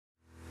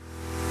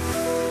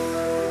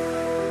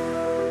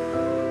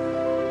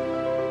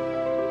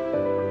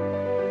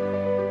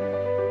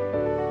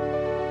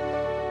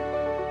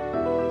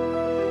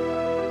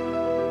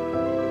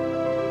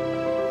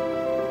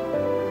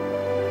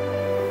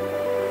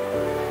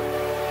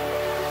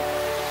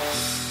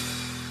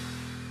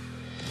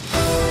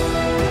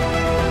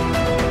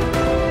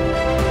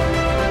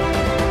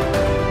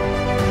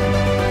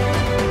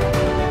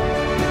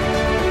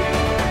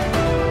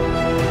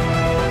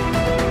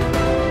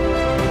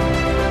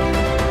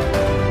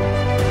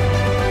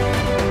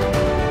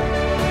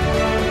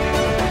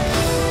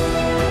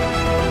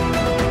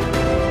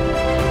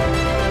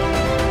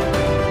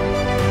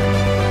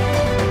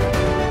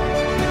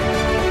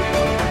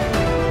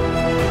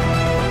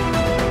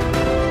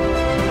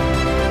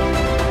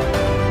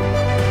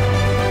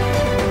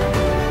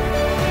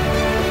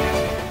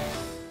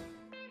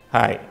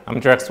Hi, I'm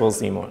Drexel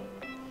Seymour.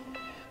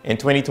 In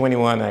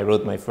 2021, I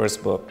wrote my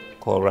first book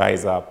called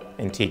Rise Up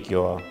and Take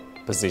Your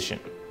Position,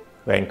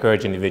 where I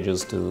encourage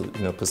individuals to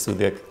pursue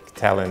their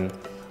talent,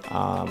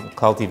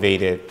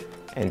 cultivate it,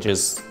 and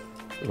just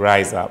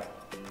rise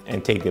up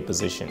and take their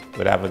position,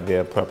 whatever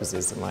their purpose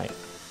is in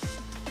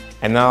life.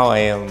 And now I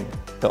am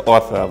the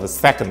author of a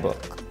second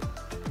book.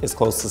 It's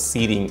called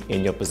Succeeding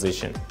in Your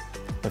Position.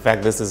 In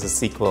fact, this is a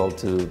sequel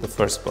to the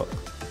first book.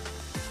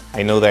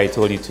 I know that I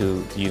told you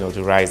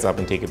to rise up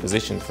and take a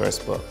position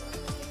first book,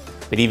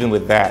 but even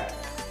with that,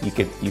 you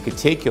could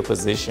take your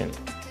position,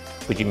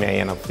 but you may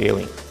end up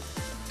failing.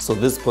 So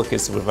this book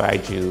is to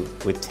provide you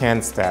with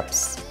 10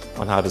 steps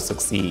on how to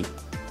succeed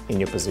in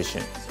your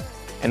position.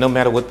 And no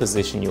matter what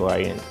position you are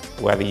in,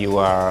 whether you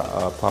are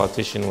a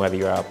politician, whether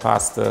you are a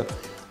pastor,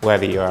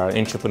 whether you are an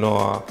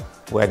entrepreneur,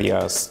 whether you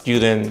are a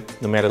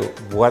student, no matter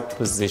what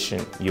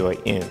position you are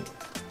in,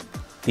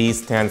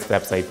 these 10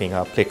 steps I think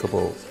are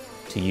applicable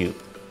to you.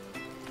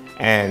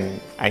 And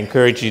I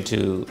encourage you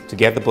to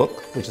get the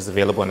book, which is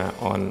available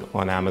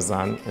on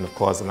Amazon and of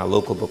course in our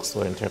local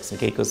bookstore in Turks and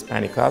Caicos,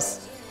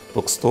 Panicas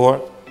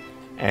bookstore.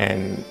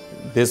 And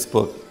this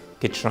book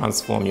could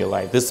transform your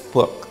life. This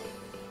book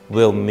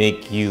will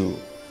make you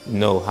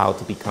know how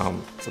to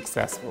become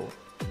successful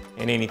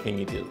in anything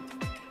you do.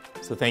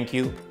 So thank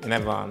you in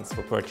advance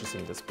for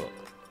purchasing this book.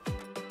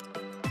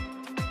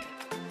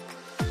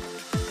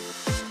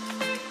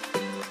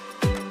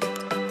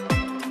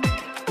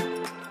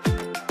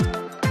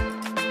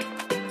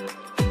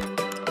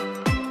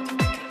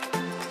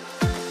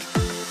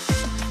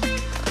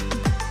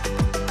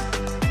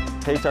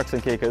 Hey Turks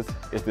and Caicos,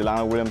 it's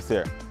Delano Williams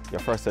here, your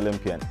first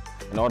Olympian.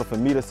 In order for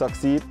me to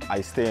succeed, I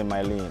stay in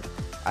my lane.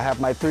 I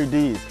have my 3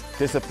 Ds,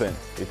 discipline,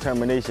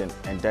 determination,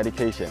 and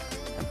dedication,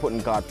 and putting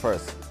God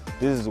first.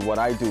 This is what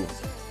I do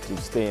to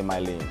stay in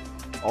my lane.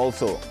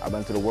 Also, I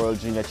went to the World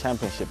Junior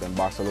Championship in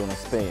Barcelona,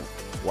 Spain.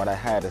 What I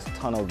had is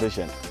tunnel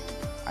vision.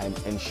 I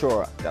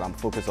ensure that I'm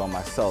focused on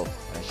myself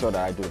and ensure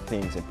that I do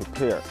things and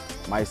prepare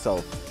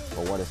myself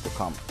for what is to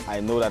come.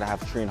 I know that I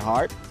have trained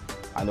hard.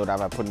 I know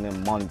that I've put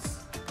in months,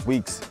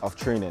 weeks of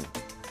training.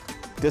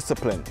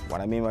 Discipline,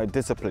 what I mean by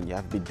discipline, you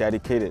have to be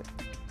dedicated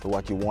to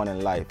what you want in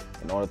life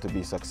in order to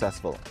be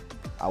successful.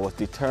 I was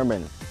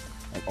determined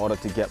in order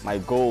to get my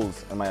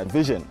goals and my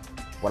vision,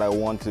 what I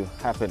want to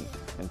happen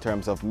in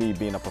terms of me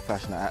being a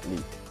professional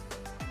athlete.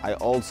 I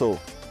also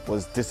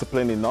was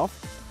disciplined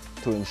enough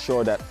to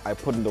ensure that I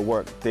put in the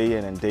work day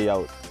in and day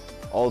out.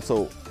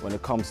 Also, when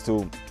it comes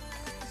to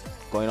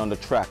going on the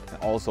track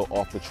and also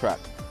off the track,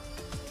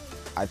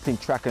 I think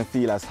track and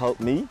field has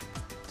helped me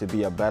to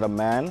be a better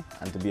man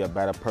and to be a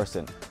better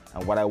person.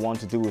 And what I want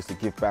to do is to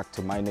give back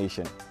to my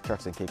nation,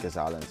 Turks and Caicos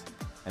Islands,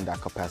 in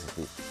that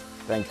capacity.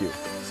 Thank you.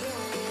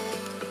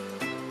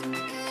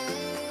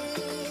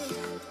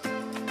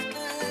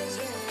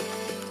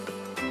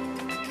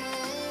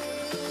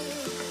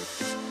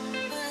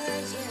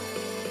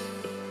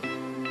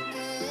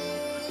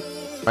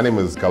 My name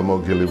is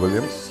Galmo Gilly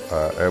Williams.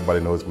 Everybody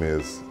knows me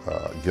as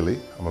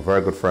Gilly. I'm a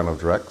very good friend of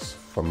Drex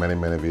for many,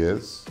 many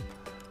years.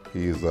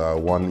 He's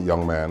one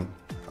young man.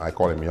 I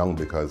call him young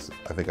because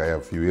I think I have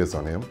a few years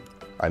on him.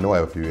 I know I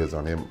have a few years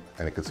on him,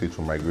 and you can see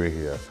through my gray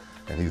hair,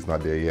 and he's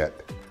not there yet.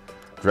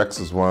 Drex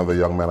is one of the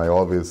young men I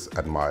always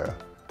admire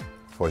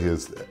for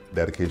his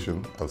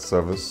dedication of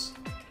service,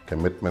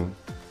 commitment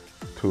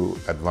to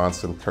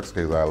advancing Turks and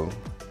Caicos Island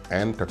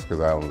and Turks and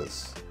Caicos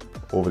Islanders.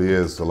 Over the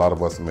years, a lot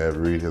of us may have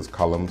read his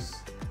columns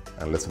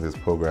and listened to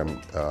his program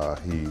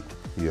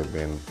he has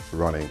been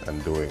running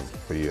and doing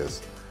for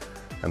years.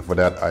 And for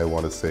that, I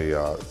want to say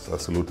a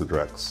salute to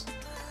Drex.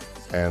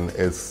 And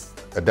it's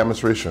a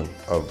demonstration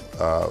of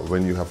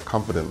when you have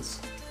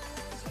confidence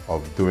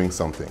of doing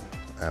something.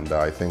 And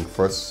I think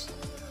first,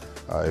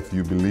 if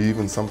you believe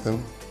in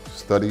something,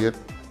 study it.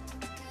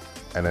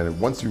 And then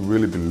once you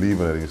really believe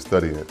in it and you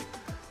study it,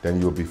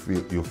 then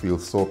you'll feel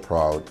so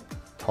proud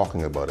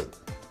talking about it,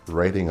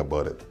 writing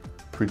about it,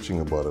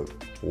 preaching about it,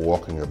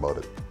 walking about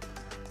it.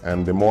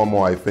 And the more and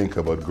more I think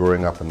about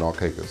growing up in North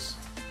Caicos,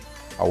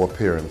 our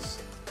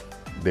parents,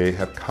 they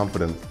had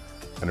confidence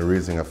in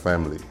raising a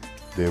family.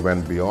 They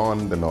went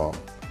beyond the norm.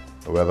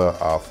 Whether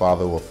our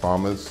father were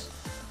farmers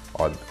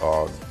or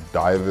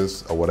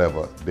divers or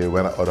whatever, they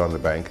went out on the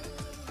bank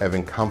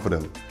having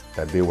confidence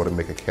that they would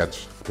make a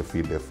catch to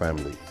feed their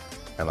family.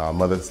 And our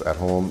mothers at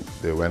home,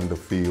 they went in the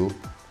field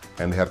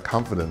and they had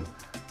confidence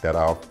that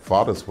our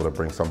fathers would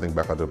bring something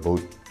back on the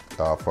boat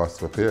for us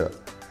to prepare.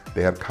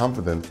 They had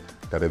confidence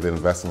that if they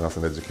invest in us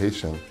in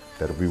education,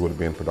 that we would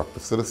be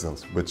productive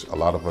citizens, which a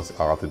lot of us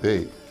are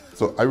today.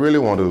 So I really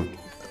want to,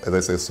 as I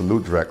say,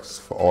 salute Drex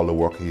for all the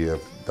work he has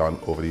done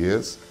over the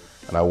years.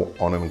 And I want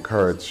to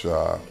encourage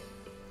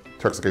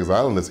Turks and Caicos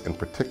Islanders in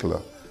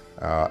particular,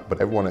 but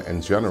everyone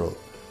in general.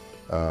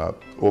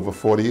 Over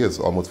 40 years,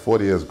 almost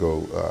 40 years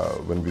ago,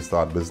 when we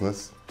started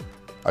business,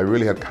 I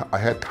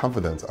had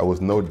confidence. I was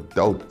no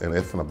doubt and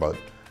if about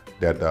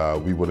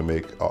that we would have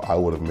made, or I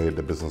would have made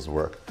the business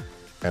work.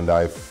 And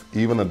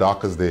even the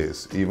darkest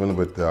days, even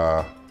with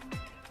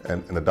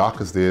And in the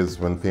darkest days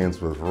when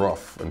things were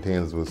rough and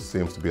things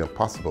seems to be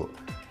impossible,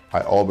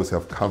 I always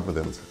have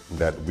confidence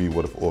that we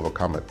would have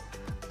overcome it.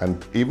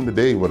 And even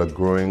today, with a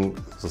growing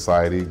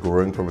society,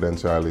 growing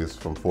providentialities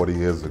from 40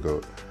 years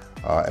ago,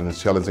 and in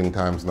challenging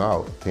times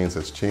now, things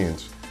has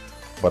changed.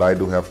 But I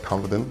do have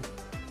confidence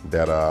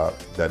that,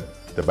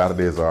 that the better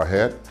days are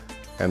ahead.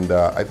 And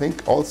I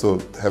think also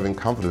having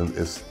confidence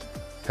is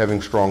having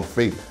strong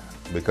faith,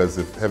 because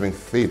if having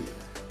faith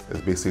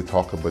is basically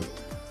talk about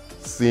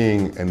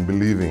seeing and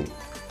believing,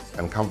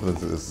 and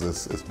confidence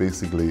is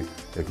basically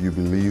if you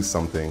believe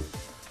something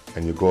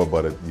and you go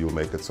about it, you'll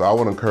make it. So I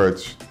want to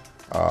encourage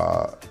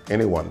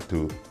anyone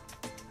to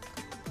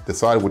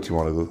decide what you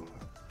want to do,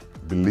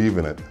 believe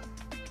in it,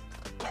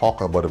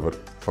 talk about it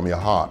from your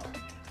heart,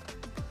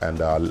 and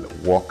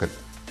walk it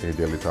in your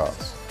daily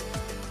tasks.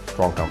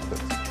 Strong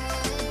confidence.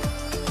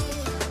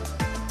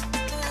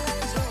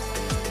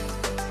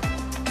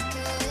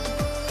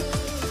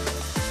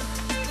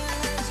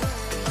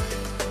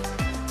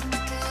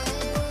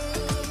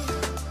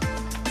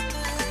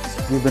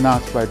 We've been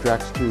asked by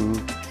Drax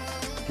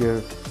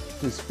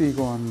to speak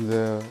on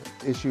the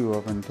issue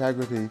of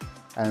integrity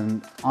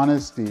and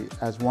honesty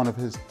as one of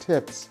his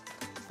tips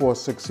for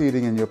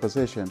succeeding in your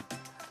position.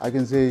 I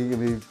can say,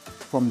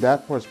 from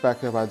that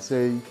perspective, I'd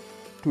say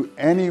to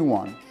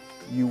anyone,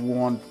 you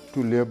want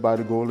to live by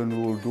the golden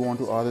rule, do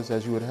unto others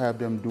as you would have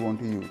them do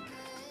unto you.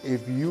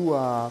 If you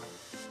are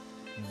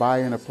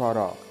buying a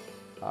product,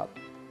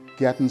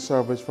 getting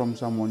service from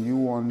someone, you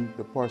want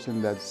the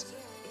person that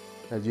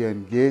you're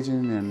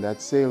engaging in, that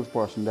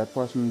salesperson, that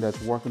person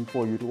that's working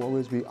for you, to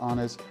always be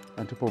honest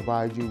and to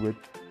provide you with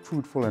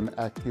truthful and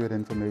accurate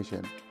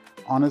information.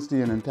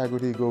 Honesty and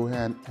integrity go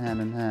hand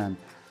in hand.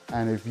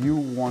 And if you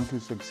want to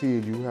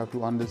succeed, you have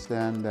to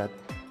understand that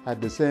at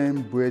the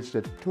same bridge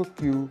that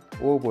took you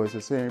over is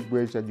the same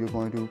bridge that you're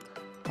going to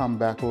come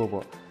back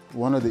over.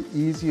 One of the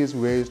easiest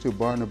ways to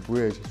burn a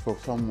bridge is for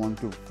someone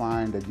to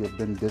find that you've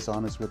been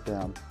dishonest with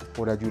them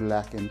or that you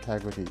lack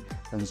integrity.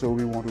 And so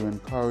we want to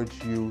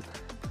encourage you,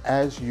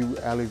 as you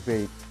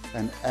elevate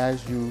and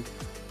as you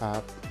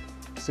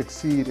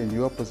succeed in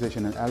your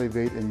position and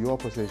elevate in your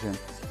position,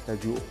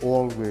 that you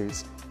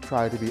always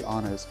try to be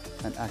honest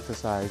and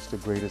exercise the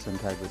greatest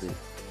integrity.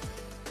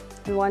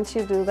 And once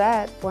you do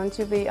that, once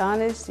you be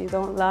honest, you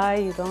don't lie,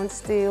 you don't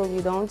steal,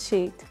 you don't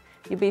cheat,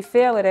 you be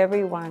fair with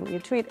everyone. You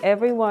treat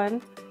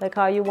everyone like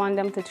how you want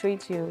them to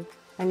treat you,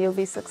 and you'll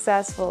be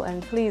successful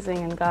and pleasing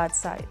in God's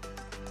sight.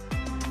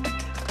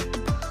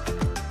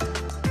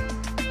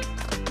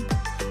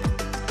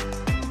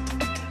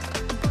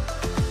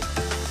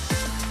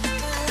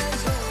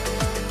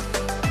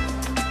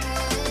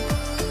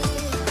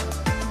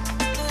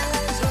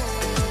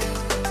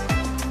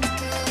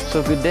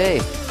 So good day.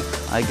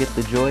 I get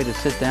the joy to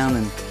sit down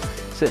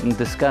and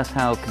discuss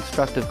how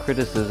constructive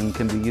criticism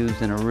can be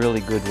used in a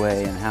really good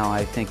way and how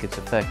I think it's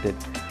affected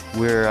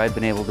where I've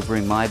been able to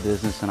bring my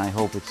business, and I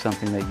hope it's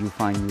something that you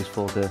find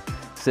useful to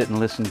sit and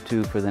listen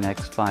to for the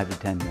next 5 to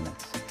 10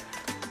 minutes.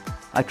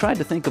 I tried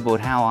to think about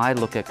how I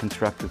look at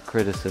constructive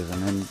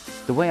criticism, and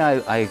the way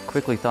I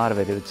quickly thought of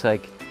it, it's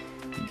like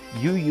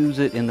you use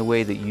it in the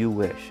way that you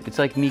wish. It's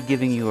like me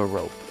giving you a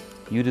rope.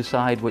 You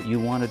decide what you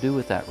want to do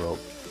with that rope.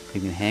 You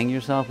can hang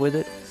yourself with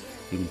it,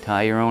 you can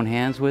tie your own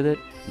hands with it,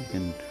 you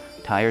can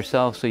tie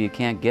yourself so you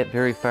can't get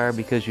very far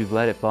because you've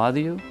let it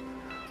bother you,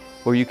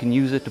 or you can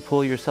use it to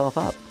pull yourself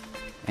up.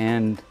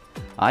 And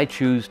I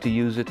choose to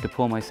use it to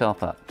pull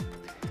myself up.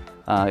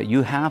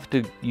 You have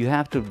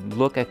to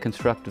look at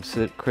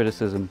constructive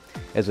criticism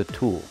as a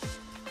tool,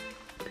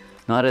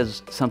 not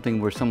as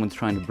something where someone's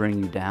trying to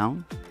bring you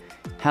down.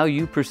 How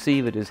you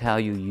perceive it is how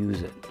you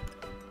use it.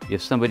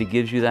 If somebody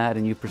gives you that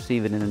and you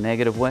perceive it in a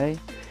negative way,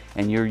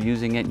 and you're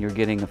using it and you're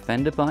getting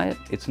offended by it,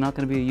 it's not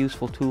going to be a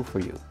useful tool for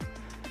you.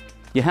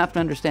 You have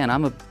to understand,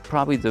 I'm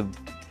probably the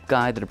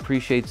guy that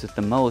appreciates it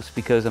the most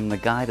because I'm the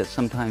guy that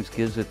sometimes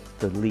gives it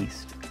the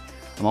least.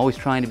 I'm always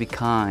trying to be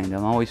kind.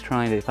 I'm always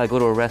trying to, if I go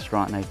to a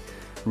restaurant and I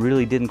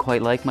really didn't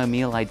quite like my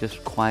meal, I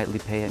just quietly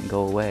pay it and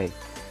go away.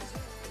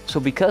 So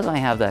because I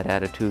have that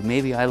attitude,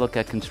 maybe I look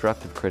at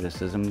constructive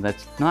criticism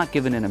that's not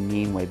given in a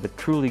mean way, but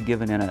truly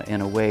given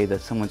in a way that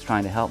someone's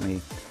trying to help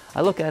me.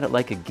 I look at it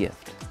like a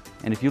gift.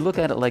 And if you look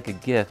at it like a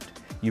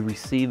gift, you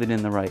receive it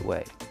in the right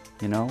way.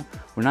 You know,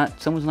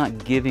 someone's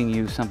not giving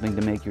you something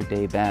to make your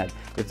day bad.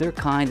 If they're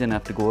kind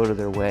enough to go out of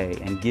their way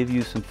and give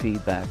you some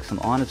feedback, some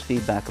honest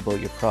feedback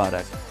about your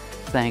product,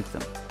 thank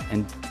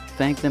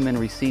them and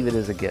receive it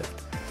as a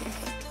gift.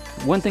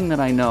 One thing that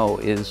I know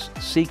is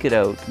seek it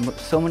out.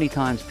 So many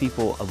times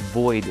people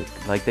avoid it,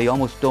 like they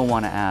almost don't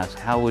want to ask,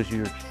 how was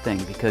your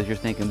thing? Because you're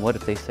thinking, what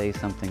if they say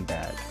something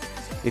bad?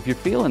 If you're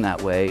feeling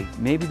that way,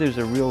 maybe there's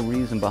a real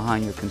reason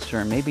behind your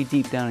concern. Maybe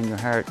deep down in your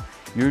heart,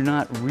 you're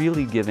not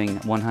really giving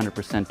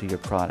 100% to your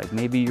product.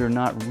 Maybe you're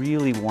not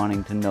really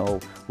wanting to know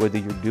whether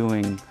you're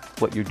doing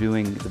what you're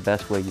doing the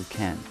best way you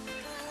can.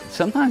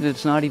 Sometimes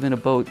it's not even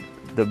about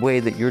the way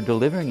that you're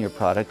delivering your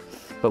product,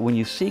 but when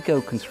you seek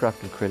out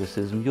constructive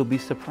criticism, you'll be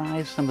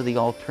surprised some of the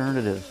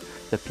alternatives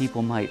that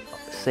people might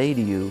say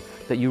to you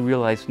that you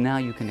realize now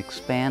you can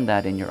expand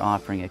that in your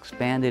offering,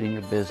 expand it in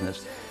your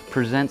business,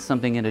 present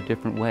something in a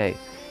different way.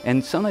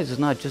 And sometimes it's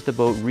not just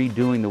about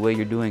redoing the way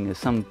you're doing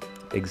some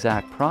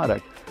exact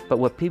product, but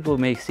what people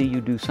may see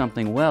you do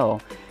something well,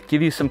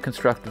 give you some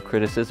constructive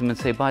criticism and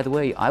say, by the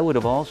way, I would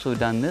have also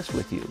done this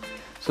with you.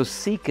 So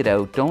seek it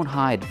out, don't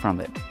hide from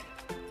it.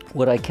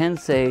 What I can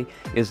say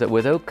is that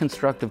without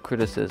constructive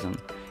criticism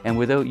and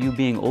without you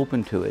being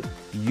open to it,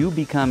 you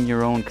become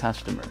your own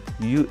customer.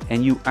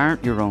 You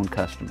aren't your own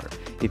customer.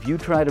 If you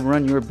try to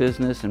run your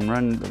business and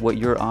run what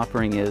your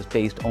offering is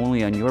based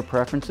only on your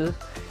preferences,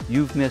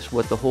 you've missed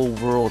what the whole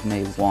world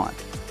may want.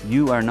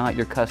 You are not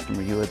your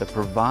customer. You are the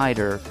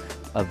provider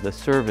of the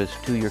service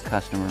to your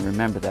customer.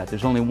 Remember that.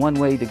 There's only one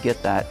way to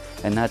get that,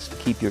 and that's to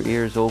keep your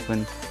ears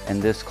open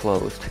and this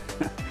closed.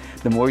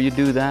 The more you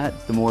do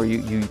that, the more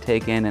you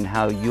take in and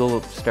how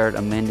you'll start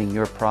amending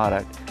your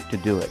product to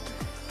do it.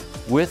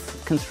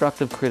 With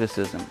constructive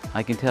criticism,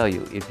 I can tell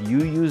you, if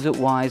you use it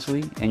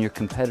wisely and your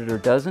competitor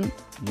doesn't,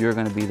 you're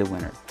going to be the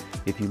winner.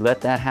 If you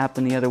let that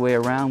happen the other way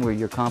around, where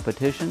your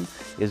competition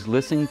is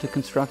listening to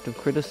constructive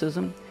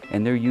criticism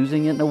and they're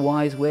using it in a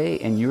wise way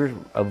and you're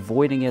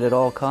avoiding it at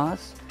all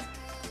costs,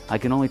 I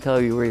can only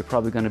tell you where you're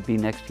probably going to be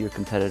next to your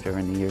competitor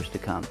in the years to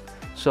come.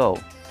 So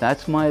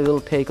that's my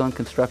little take on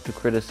constructive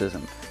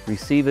criticism.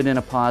 Receive it in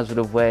a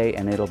positive way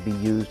and it'll be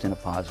used in a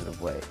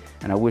positive way.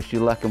 And I wish you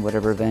luck in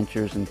whatever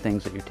ventures and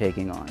things that you're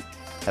taking on.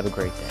 Have a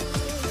great day.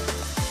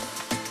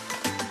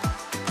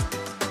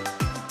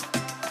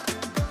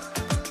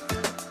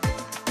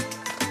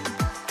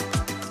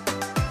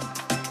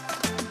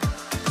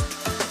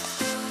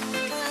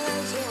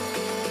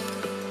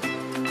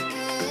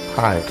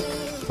 Hi,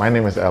 my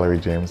name is Ellery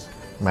James,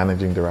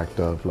 Managing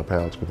Director of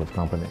LaPel's Group of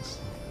Companies.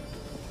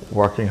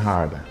 Working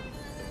hard.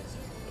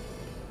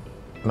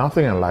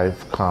 Nothing in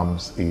life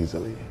comes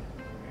easily.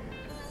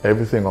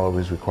 Everything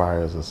always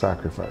requires a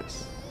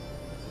sacrifice.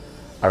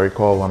 I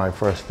recall when I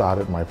first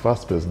started my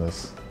first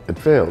business, it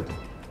failed.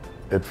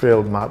 It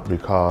failed not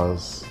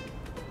because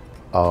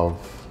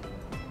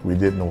we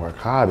didn't work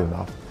hard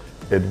enough.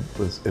 It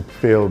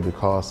failed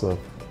because of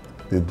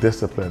the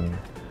discipline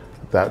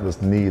that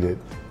was needed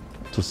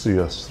to see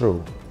us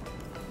through.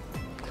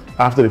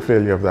 After the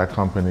failure of that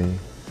company,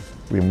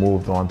 we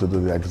moved on to do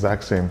the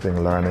exact same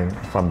thing, learning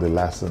from the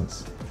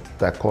lessons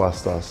that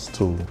caused us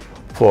to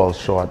fall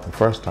short the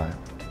first time.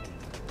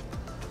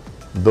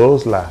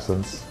 Those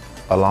lessons,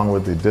 along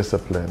with the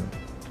discipline,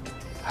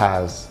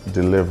 has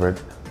delivered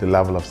the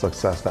level of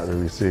success that we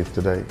receive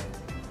today.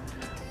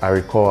 I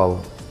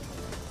recall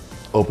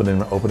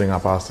opening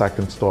up our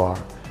second store,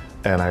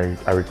 and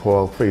I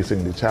recall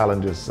facing the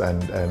challenges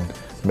and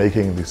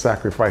making the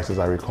sacrifices.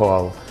 I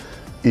recall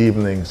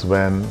evenings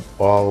when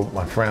all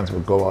my friends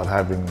would go out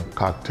having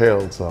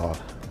cocktails or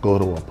go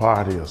to a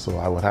party or so.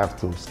 I would have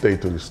to stay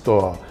to the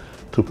store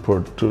to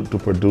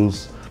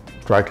produce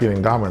dry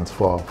cleaning garments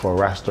for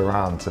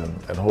restaurants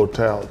and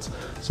hotels.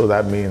 So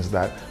that means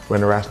that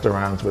when the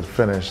restaurants would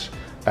finish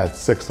at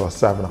 6 or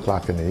 7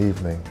 o'clock in the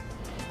evening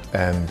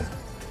and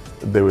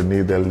they would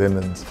need their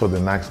linens for the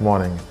next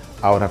morning,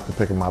 I would have to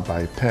pick them up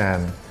by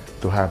 10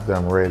 to have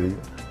them ready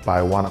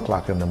by 1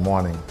 o'clock in the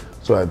morning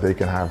so that they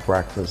can have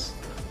breakfast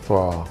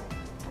for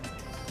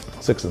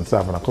 6 and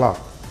 7 o'clock.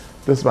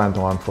 This went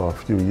on for a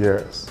few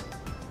years.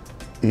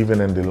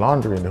 Even in the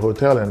laundry, in the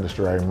hotel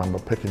industry, I remember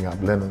picking up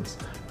linens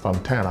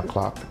from 10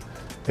 o'clock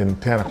in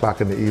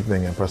the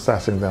evening and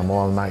processing them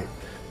all night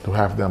to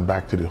have them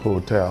back to the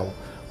hotel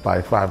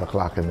by 5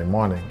 o'clock in the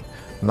morning.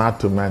 Not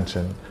to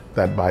mention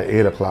that by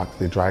 8 o'clock,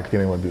 the dry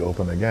cleaning would be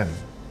open again.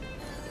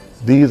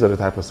 These are the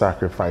type of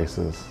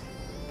sacrifices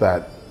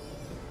that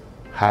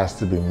has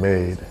to be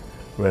made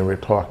when we're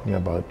talking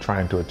about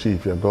trying to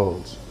achieve your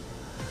goals.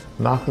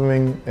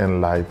 Nothing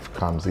in life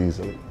comes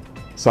easily.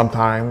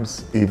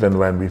 Sometimes, even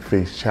when we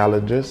face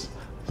challenges,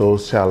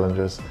 those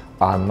challenges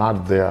are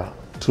not there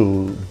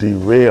to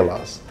derail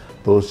us.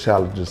 Those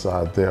challenges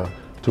are there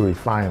to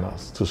refine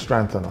us, to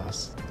strengthen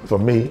us. For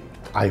me,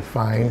 I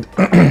find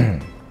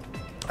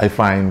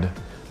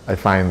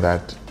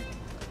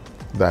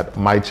that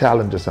my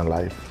challenges in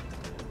life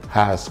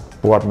has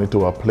brought me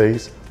to a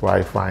place where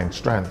I find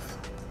strength.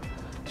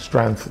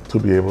 Strength to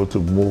be able to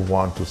move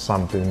on to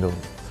something new.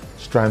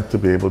 Strength to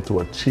be able to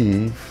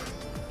achieve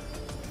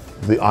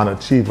the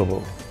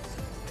unachievable.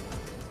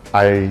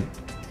 I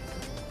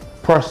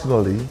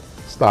personally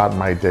start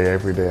my day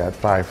every day at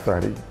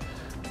 5:30.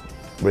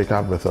 Wake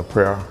up with a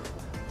prayer,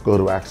 go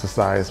to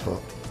exercise for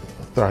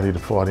 30 to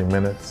 40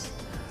 minutes,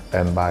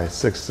 and by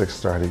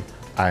 6:30,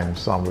 I'm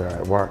somewhere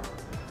at work.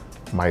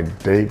 My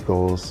day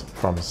goes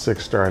from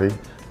 6:30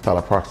 till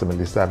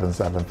approximately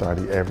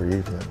 7:30 every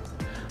evening.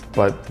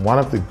 But one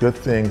of the good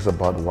things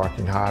about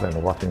working hard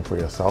and working for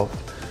yourself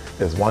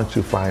is once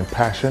you find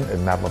passion, it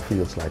never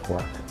feels like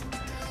work.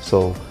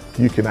 So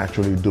you can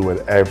actually do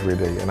it every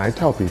day. And I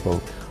tell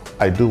people,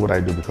 I do what I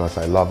do because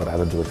I love it. I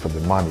don't do it for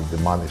the money. The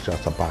money is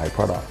just a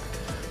byproduct.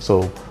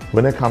 So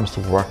when it comes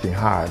to working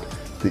hard,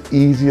 the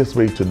easiest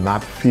way to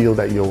not feel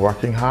that you're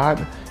working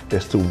hard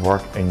is to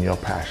work in your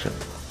passion.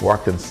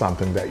 Work in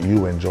something that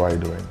you enjoy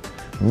doing.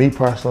 Me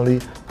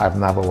personally, I've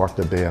never worked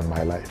a day in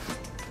my life.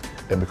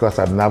 And because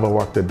I've never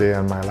worked a day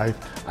in my life,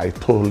 I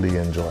totally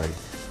enjoy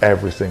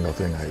every single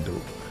thing I do.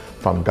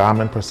 From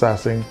garment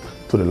processing,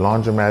 to the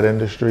laundromat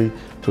industry,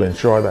 to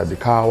ensure that the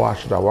car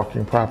washes are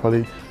working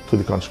properly, to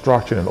the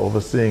construction and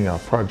overseeing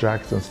of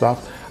projects and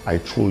stuff, I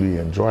truly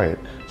enjoy it.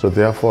 So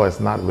therefore, it's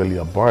not really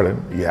a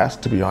burden. Yes,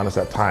 to be honest,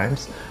 at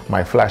times,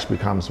 my flesh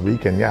becomes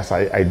weak, and yes,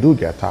 I do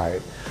get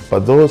tired.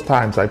 But those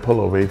times I pull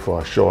away for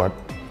a short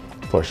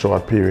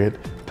period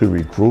to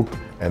regroup,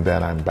 and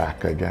then I'm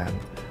back again.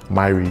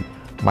 My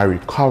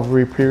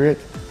recovery period,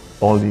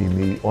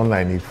 only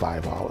I need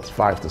 5 hours,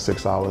 5 to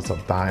 6 hours of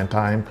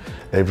downtime.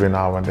 Every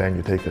now and then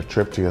you take a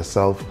trip to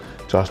yourself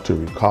just to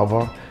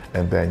recover,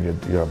 and then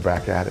you're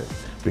back at it.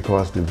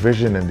 Because the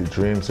vision and the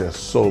dreams are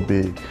so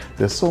big.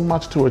 There's so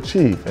much to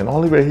achieve, and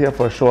only we're here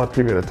for a short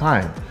period of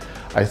time.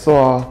 I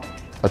saw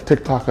a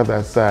TikToker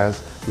that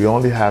says we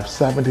only have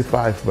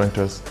 75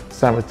 winters,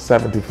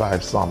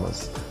 75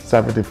 summers,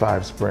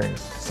 75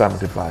 springs,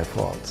 75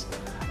 falls.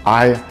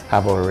 I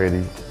have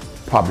already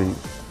probably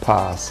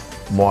passed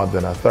more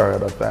than a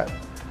third of that.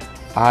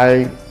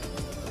 I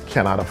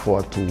cannot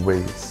afford to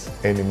waste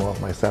any more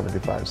of my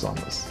 75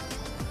 summers.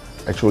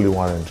 I truly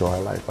want to enjoy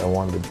life. I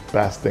want the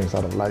best things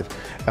out of life.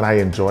 And I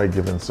enjoy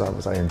giving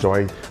service. I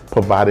enjoy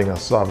providing a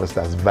service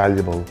that's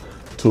valuable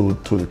to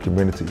the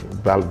community,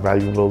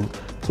 valuable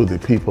to the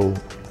people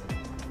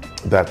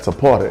that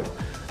support it.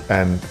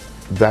 And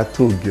that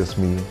too gives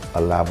me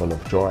a level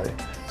of joy.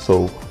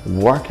 So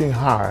working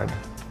hard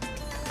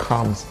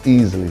comes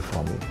easily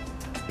for me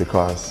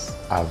because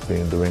I've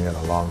been doing it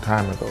a long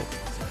time ago.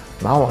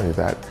 Not only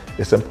that,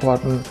 it's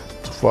important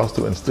for us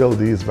to instill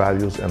these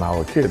values in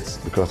our kids,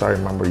 because I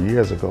remember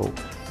years ago,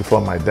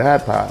 before my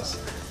dad passed,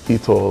 he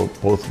told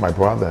both my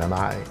brother and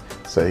I,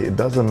 say, it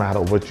doesn't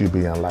matter what you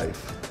be in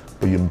life,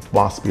 but you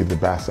must be the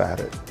best at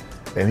it.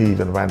 And he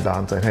even went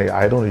down saying, hey,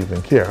 I don't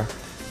even care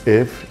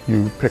if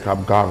you pick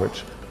up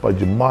garbage, but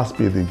you must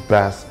be the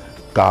best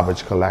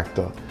garbage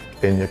collector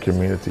in your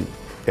community,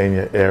 in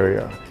your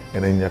area,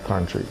 and in your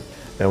country.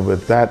 And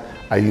with that,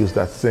 I use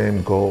that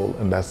same goal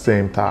and that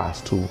same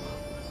task to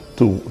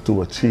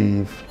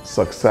achieve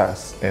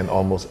success in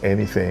almost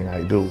anything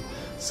I do,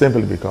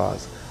 simply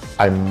because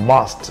I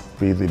must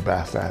be the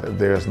best at it.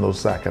 There is no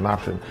second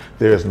option.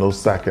 There is no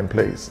second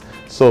place.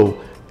 So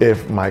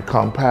if my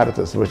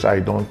competitors, which I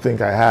don't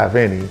think I have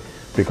any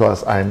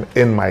because I'm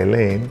in my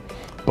lane,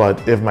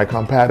 but if my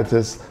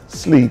competitors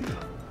sleep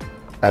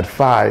at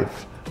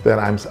 5, then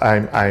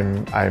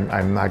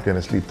I'm not going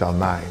to sleep till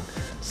 9,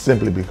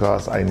 simply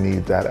because I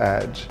need that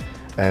edge.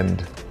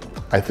 And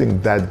I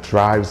think that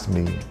drives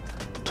me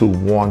to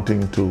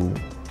wanting to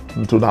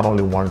not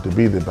only wanting to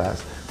be the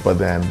best, but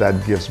then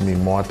that gives me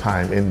more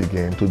time in the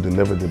game to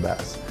deliver the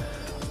best.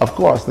 Of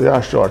course, there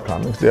are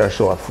shortcomings, there are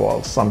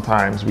shortfalls.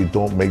 Sometimes we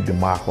don't make the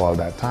mark all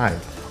the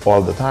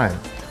time.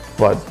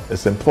 But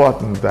it's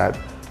important that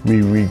we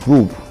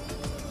regroup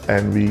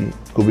and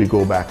we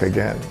go back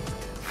again.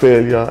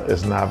 Failure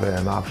is never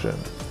an option.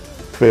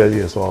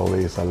 Failure is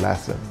always a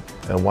lesson.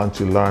 And once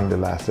you learn the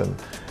lesson,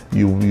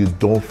 you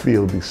don't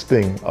feel the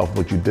sting of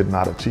what you did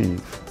not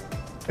achieve.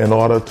 In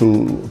order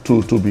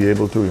to be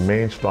able to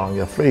remain strong,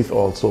 your faith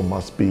also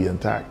must be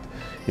intact.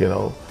 You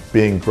know,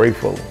 being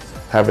grateful,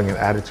 having an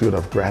attitude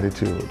of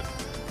gratitude.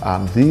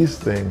 These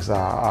things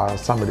are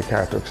some of the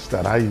characteristics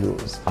that I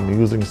use. I'm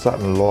using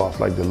certain laws,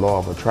 like the law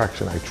of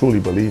attraction. I truly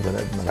believe in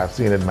it, and I've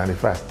seen it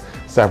manifest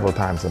several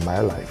times in my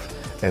life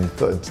and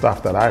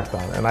stuff that I've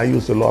done. And I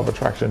use the law of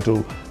attraction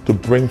to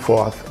bring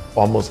forth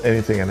almost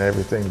anything and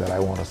everything that I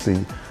want to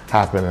see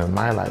happen in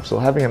my life. So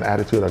having an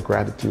attitude of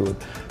gratitude,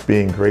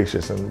 being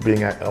gracious, and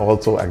being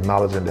also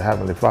acknowledging the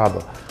Heavenly Father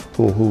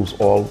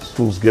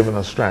who's given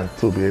us strength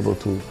to be able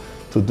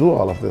to do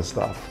all of this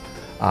stuff.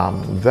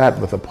 That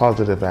with a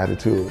positive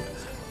attitude,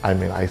 I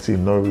mean, I see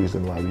no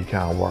reason why we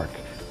can't work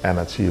and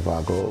achieve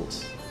our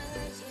goals.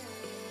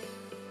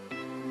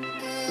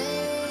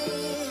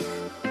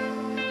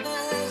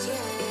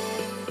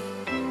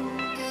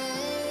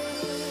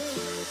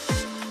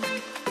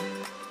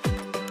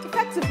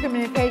 Effective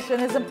communication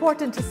is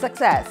important to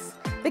success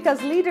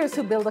because leaders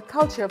who build a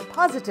culture of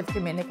positive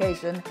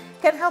communication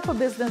can help a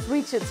business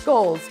reach its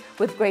goals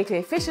with greater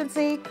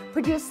efficiency,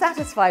 produce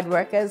satisfied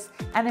workers,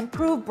 and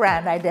improve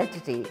brand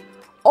identity,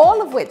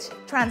 all of which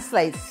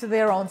translates to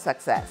their own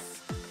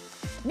success.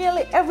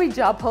 Nearly every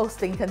job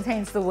posting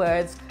contains the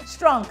words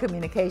strong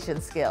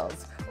communication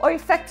skills or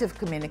effective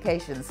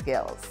communication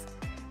skills.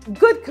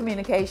 Good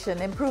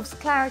communication improves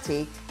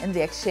clarity in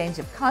the exchange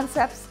of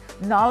concepts,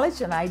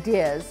 knowledge, and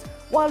ideas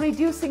while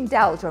reducing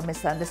doubt or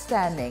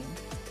misunderstanding.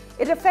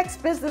 It affects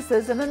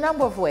businesses in a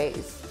number of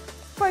ways.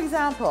 For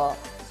example,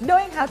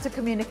 knowing how to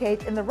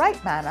communicate in the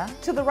right manner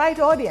to the right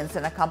audience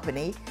in a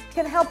company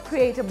can help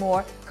create a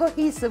more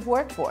cohesive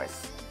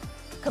workforce.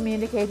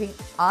 Communicating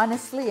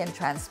honestly and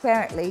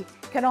transparently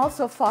can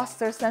also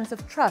foster a sense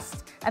of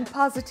trust and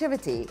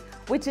positivity,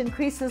 which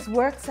increases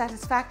work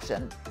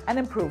satisfaction and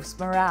improves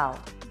morale.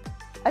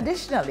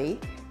 Additionally,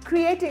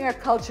 creating a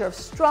culture of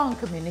strong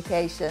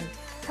communication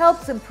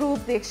helps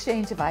improve the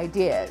exchange of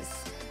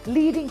ideas,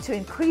 leading to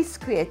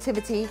increased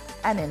creativity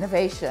and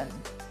innovation.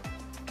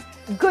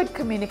 Good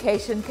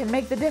communication can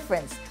make the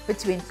difference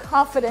between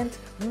confident,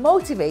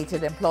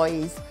 motivated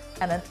employees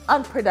and an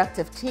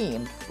unproductive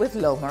team with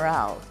low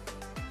morale.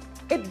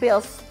 It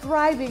builds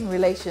thriving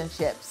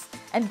relationships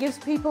and gives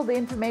people the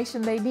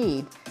information they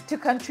need to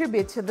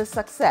contribute to the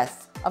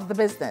success of the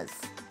business.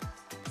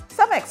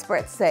 Some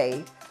experts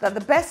say that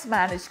the best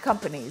managed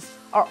companies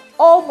are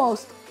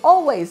almost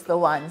always the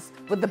ones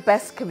with the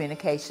best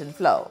communication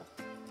flow.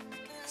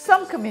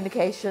 Some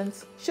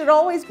communications should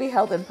always be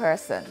held in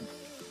person.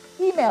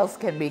 Emails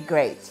can be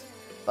great,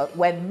 but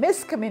when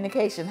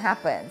miscommunication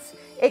happens,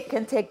 it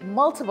can take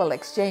multiple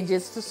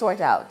exchanges to sort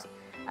out,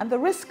 and the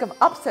risk of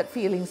upset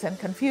feelings and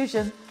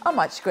confusion are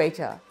much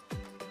greater.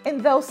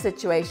 In those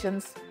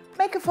situations,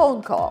 make a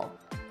phone call.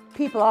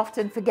 People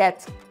often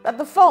forget that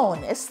the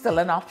phone is still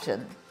an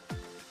option.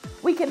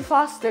 We can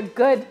foster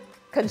good,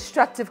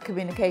 constructive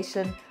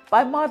communication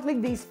by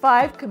modeling these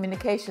 5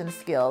 communication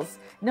skills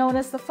known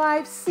as the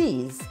 5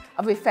 C's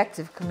of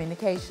effective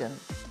communication.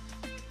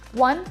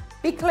 1.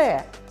 Be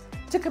clear.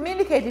 To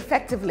communicate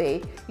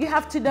effectively, you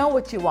have to know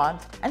what you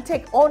want and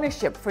take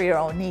ownership for your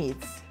own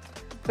needs.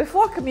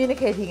 Before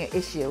communicating an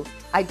issue,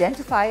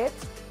 identify it,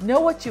 know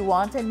what you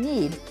want and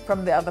need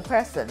from the other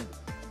person.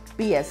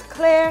 Be as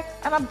clear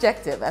and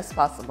objective as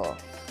possible.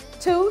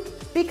 2.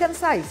 Be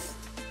concise.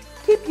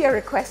 Keep your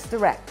requests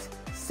direct,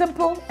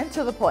 simple and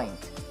to the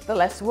point. The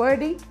less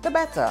wordy, the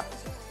better.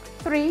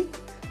 3.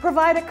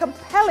 Provide a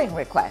compelling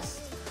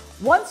request.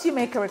 Once you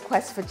make a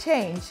request for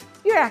change,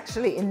 you're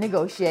actually in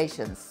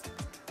negotiations.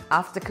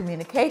 After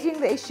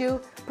communicating the issue,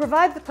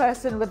 provide the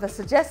person with a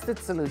suggested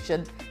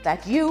solution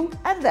that you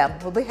and them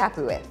will be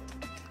happy with.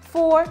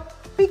 4.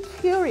 Be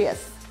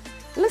curious.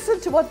 Listen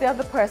to what the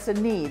other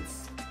person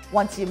needs.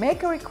 Once you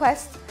make a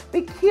request,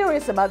 be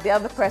curious about the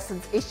other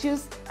person's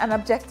issues and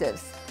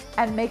objectives,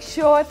 and make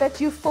sure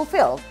that you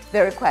fulfill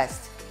their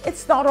request.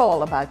 It's not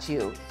all about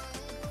you.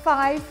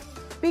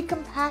 5. Be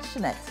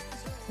compassionate.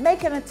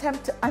 Make an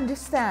attempt to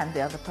understand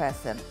the other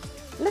person.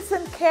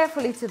 Listen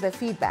carefully to their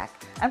feedback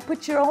and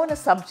put your own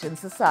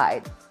assumptions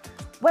aside.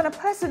 When a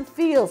person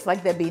feels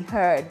like they're being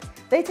heard,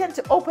 they tend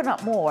to open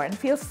up more and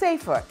feel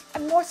safer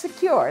and more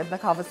secure in the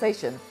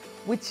conversation,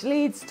 which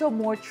leads to a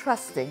more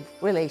trusting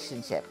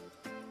relationship.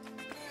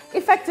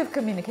 Effective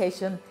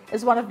communication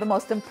is one of the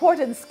most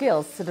important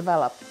skills to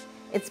develop.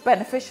 It's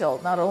beneficial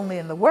not only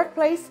in the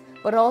workplace,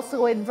 but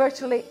also in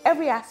virtually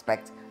every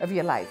aspect of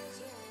your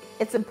life.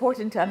 It's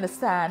important to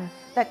understand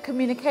that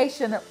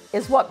communication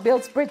is what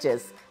builds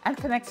bridges and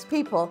connects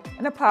people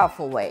in a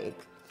powerful way.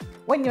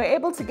 When you're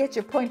able to get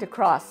your point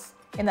across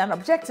in an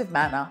objective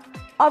manner,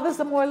 others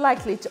are more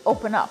likely to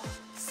open up,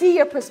 see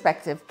your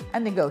perspective,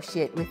 and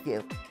negotiate with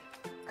you.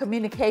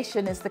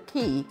 Communication is the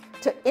key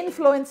to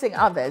influencing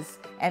others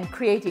and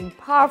creating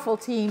powerful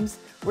teams,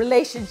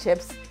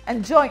 relationships,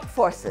 and joint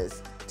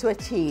forces to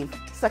achieve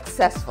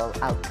successful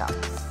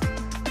outcomes.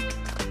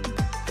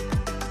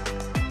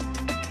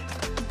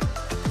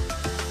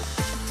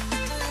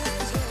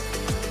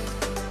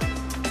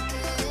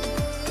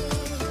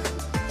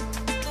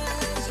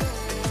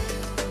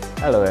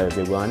 Hello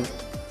everyone,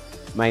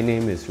 my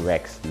name is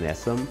Rex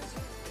Nessum.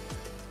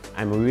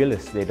 I'm a real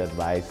estate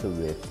advisor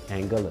with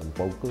Engel &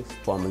 Volkers,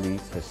 formerly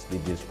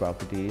Prestigious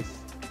Properties,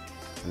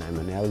 and I'm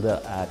an elder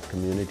at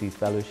Community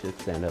Fellowship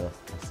Center,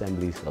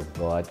 Assemblies of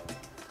God,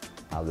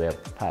 where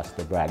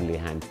Pastor Bradley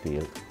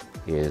Handfield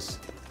is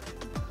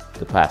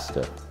the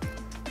pastor.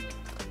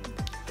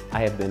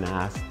 I have been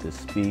asked to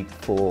speak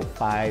for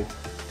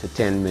 5 to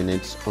 10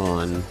 minutes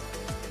on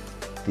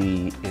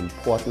the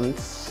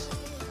importance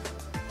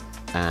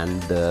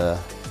and the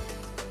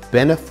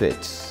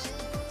benefits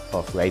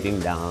of writing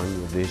down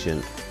your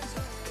vision.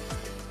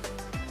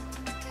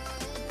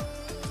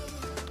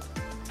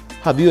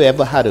 Have you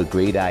ever had a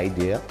great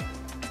idea?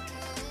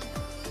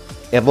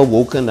 Ever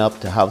woken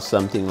up to have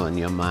something on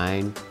your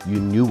mind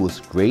you knew was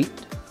great,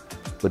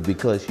 but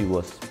because you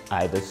was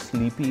either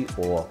sleepy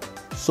or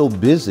so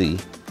busy,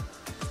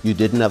 you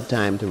didn't have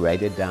time to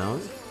write it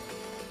down?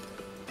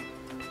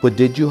 But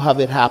did you have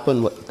it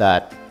happen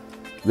that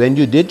when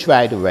you did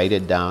try to write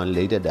it down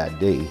later that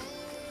day,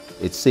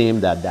 it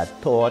seemed that that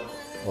thought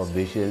or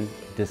vision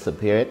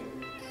disappeared?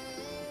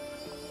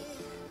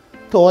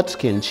 Thoughts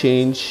can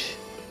change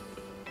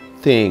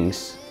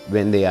things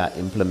when they are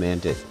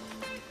implemented.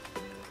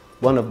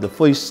 One of the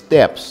first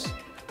steps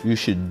you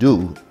should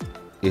do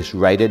is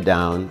write it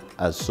down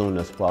as soon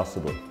as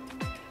possible.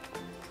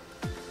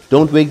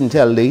 Don't wait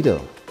until later.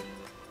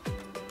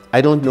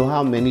 I don't know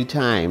how many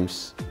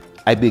times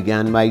I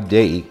began my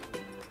day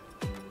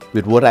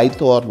with what I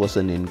thought was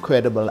an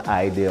incredible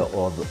idea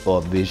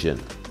or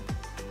vision,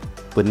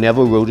 but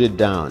never wrote it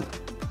down.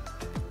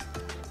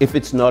 If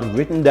it's not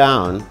written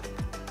down,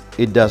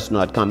 it does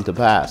not come to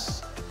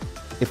pass.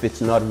 If it's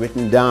not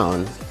written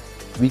down,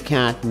 we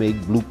can't make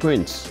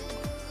blueprints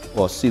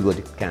or see what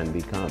it can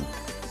become.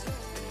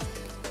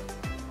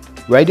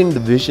 Writing the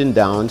vision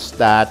down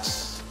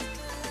starts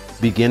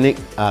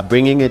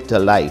bringing it to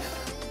life.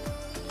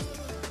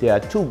 There are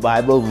two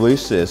Bible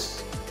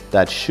verses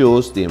that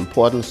shows the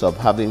importance of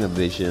having a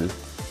vision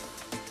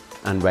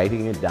and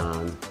writing it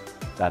down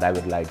that I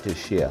would like to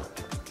share.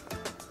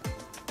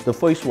 The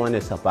first one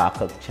is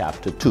Habakkuk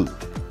chapter 2,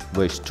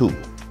 verse 2.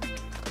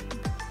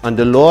 And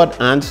the Lord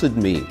answered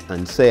me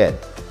and said,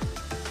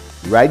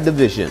 write the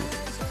vision,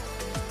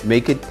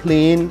 make it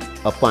plain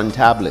upon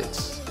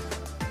tablets,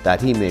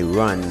 that he may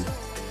run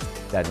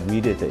that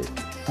readeth it.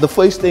 The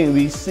first thing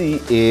we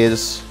see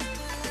is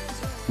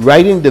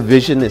writing the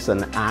vision is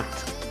an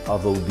act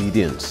of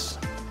obedience.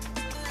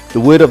 The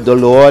word of the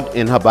Lord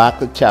in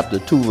Habakkuk chapter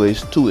 2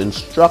 verse 2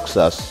 instructs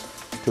us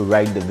to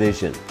write the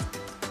vision.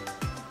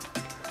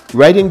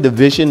 Writing the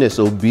vision is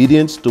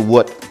obedience to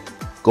what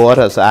God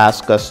has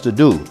asked us to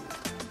do.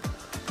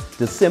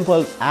 The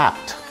simple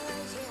act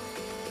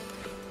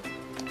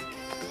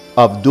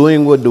of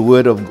doing what the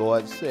Word of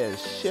God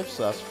says shifts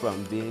us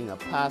from being a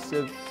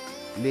passive,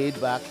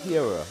 laid-back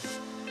hearer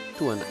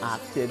to an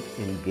active,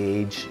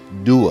 engaged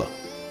doer.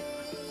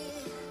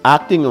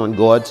 Acting on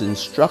God's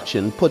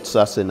instruction puts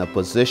us in a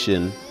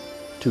position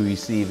to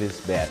receive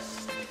His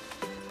best.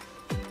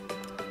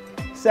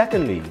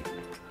 Secondly,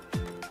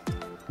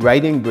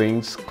 writing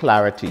brings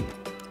clarity.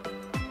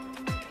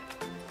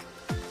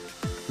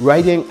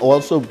 Writing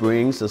also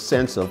brings a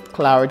sense of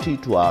clarity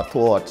to our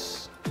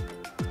thoughts,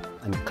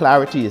 and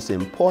clarity is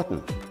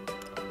important.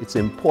 It's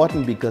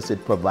important because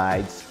it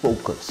provides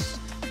focus.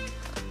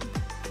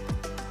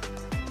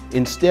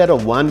 Instead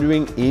of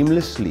wandering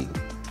aimlessly,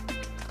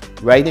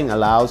 writing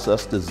allows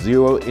us to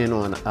zero in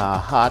on our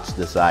heart's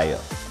desire.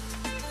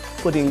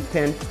 Putting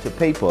pen to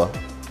paper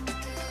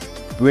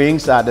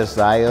brings our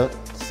desire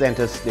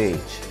center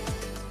stage.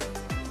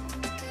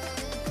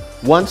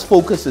 Once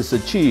focus is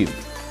achieved,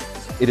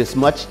 it is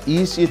much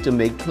easier to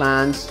make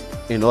plans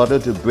in order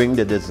to bring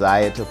the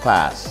desire to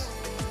pass.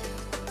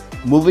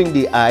 Moving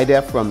the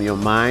idea from your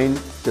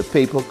mind to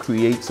paper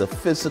creates a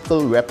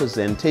physical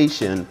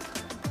representation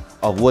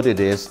of what it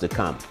is to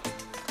come.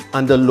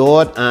 And the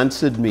Lord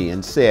answered me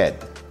and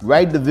said,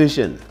 write the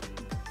vision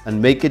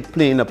and make it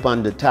plain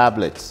upon the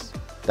tablets,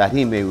 that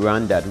he may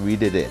run that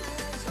readeth it.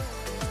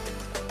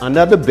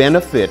 Another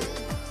benefit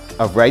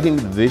of writing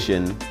the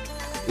vision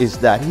is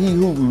that he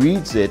who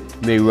reads it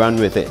may run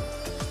with it.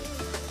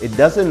 It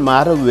doesn't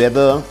matter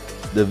whether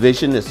the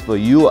vision is for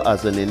you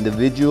as an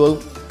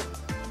individual,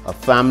 a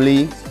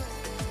family,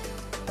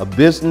 a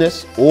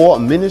business, or a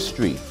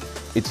ministry.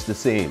 It's the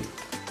same.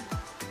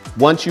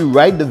 Once you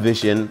write the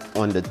vision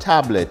on the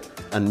tablet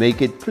and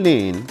make it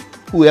plain,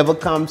 whoever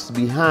comes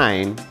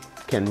behind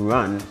can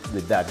run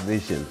with that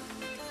vision.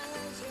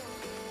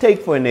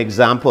 Take for an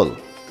example,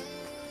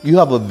 you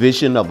have a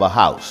vision of a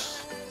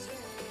house.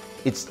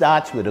 It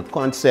starts with a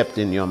concept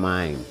in your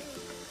mind.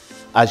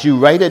 As you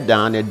write it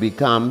down, it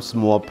becomes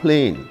more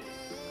plain.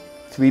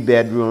 3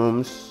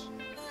 bedrooms,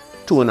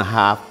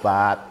 2.5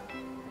 bath,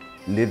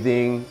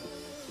 living,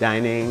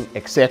 dining,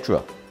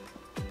 etc.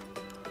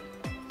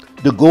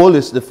 The goal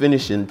is to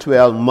finish in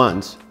 12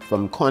 months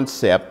from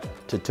concept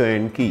to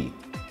turnkey.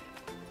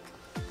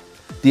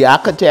 The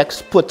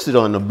architect puts it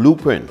on a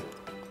blueprint.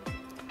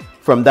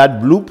 From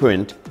that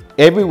blueprint,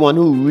 everyone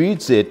who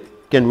reads it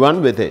can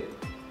run with it.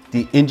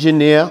 The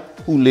engineer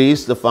who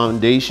lays the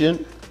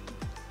foundation,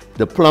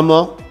 the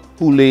plumber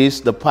who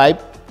lays the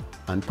pipe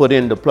and put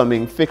in the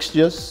plumbing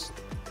fixtures,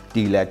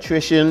 the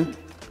electrician,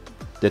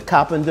 the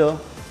carpenter,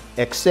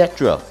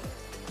 etc.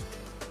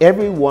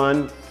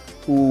 Everyone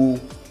who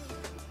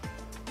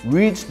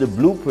reads the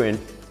blueprint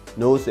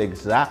knows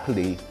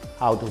exactly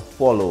how to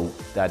follow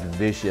that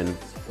vision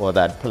or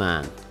that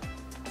plan.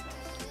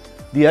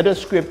 The other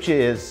scripture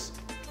is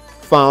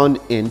found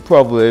in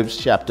Proverbs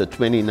chapter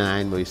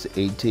 29 verse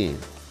 18.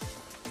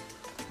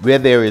 Where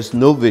there is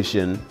no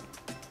vision,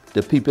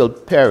 the people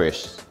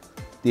perish.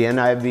 The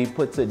NIV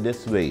puts it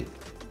this way.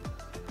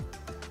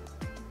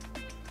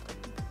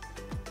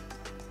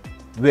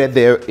 Where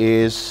there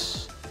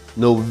is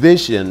no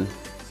vision,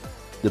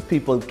 the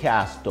people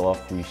cast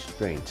off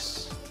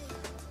restraints.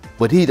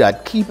 But he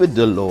that keepeth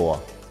the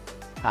law,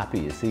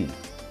 happy is he.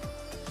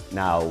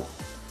 Now,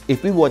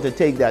 if we were to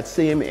take that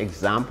same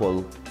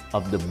example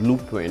of the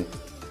blueprint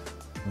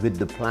with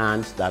the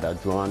plans that are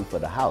drawn for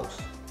the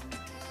house,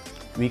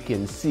 we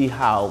can see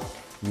how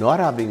not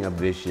having a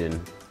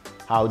vision,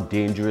 how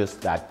dangerous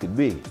that could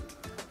be.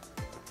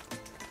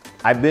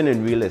 I've been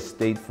in real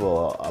estate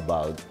for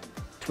about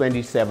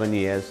 27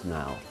 years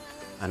now,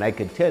 and I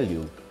can tell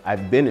you,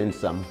 I've been in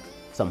some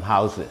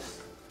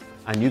houses,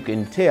 and you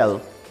can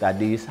tell that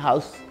these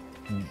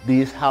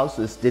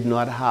houses did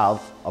not have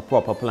a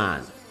proper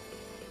plan.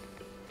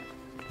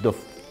 The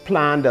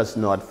plan does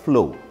not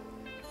flow.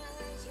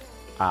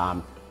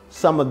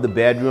 Some of the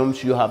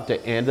bedrooms you have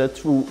to enter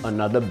through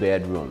another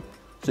bedroom.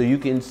 So you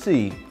can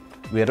see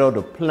without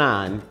a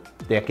plan,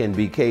 there can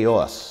be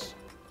chaos.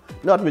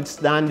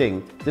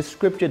 Notwithstanding, the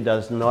scripture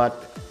does not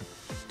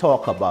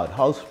talk about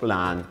house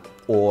plan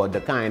or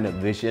the kind of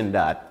vision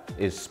that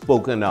is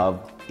spoken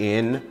of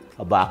in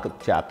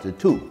Habakkuk chapter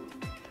 2.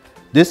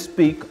 This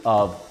speaks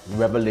of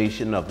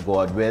revelation of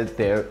God, where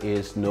there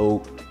is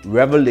no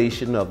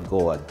revelation of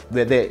God,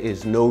 where there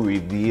is no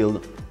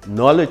revealed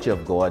knowledge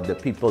of God, the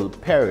people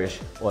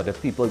perish or the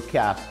people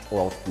cast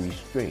off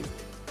restraint.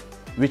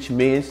 Which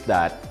means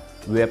that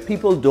where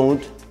people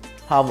don't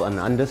have an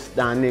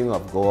understanding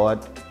of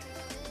God,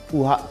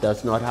 who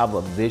does not have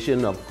a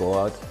vision of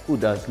God, who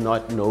does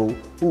not know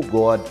who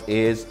God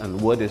is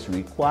and what is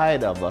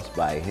required of us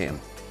by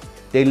Him,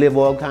 they live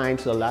all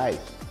kinds of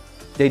lives.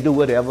 They do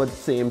whatever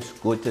seems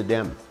good to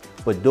them.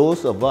 But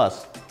those of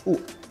us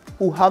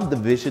who have the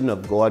vision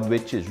of God,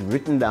 which is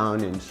written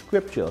down in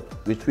Scripture,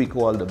 which we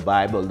call the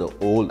Bible, the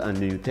Old and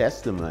New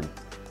Testament,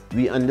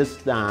 we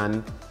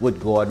understand what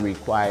God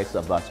requires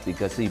of us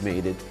because He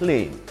made it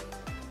plain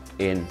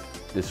in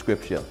the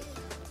Scripture.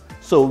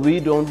 So we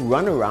don't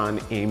run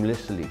around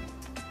aimlessly.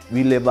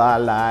 We live our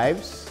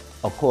lives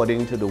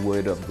according to the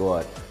Word of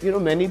God. You know,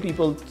 many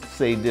people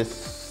say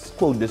this,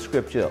 quote the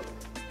Scripture,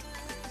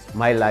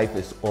 "My life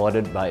is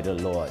ordered by the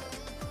Lord."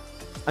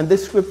 And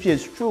this Scripture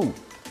is true.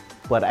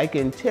 But I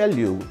can tell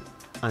you,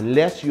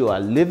 unless you are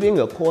living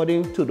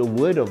according to the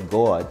Word of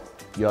God,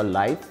 your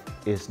life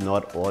is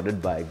not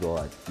ordered by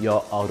God.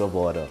 You're out of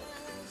order.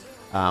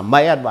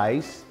 My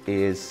advice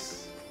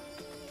is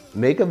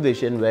make a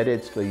vision, whether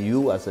it's for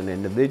you as an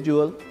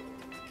individual,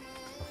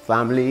 a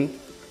family,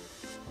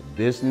 a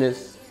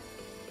business,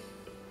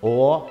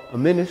 or a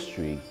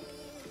ministry.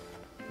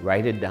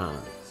 Write it down.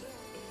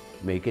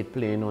 Make it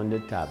plain on the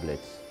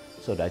tablets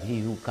so that he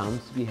who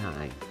comes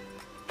behind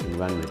can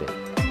run with it.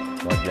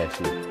 God bless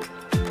you.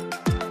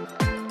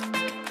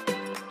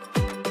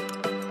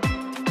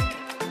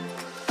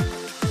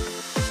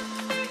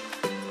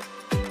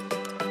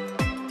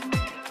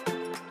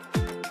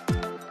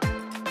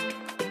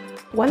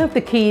 One of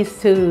the keys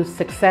to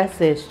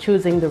success is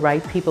choosing the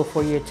right people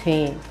for your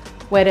team.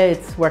 Whether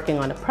it's working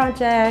on a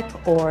project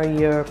or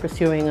you're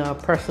pursuing a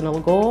personal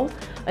goal,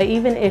 or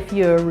even if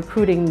you're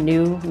recruiting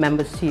new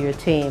members to your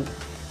team,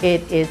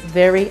 it is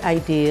very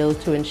ideal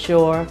to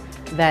ensure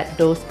that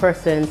those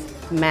persons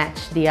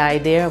match the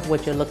idea of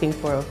what you're looking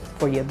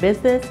for your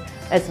business,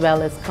 as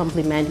well as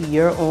complement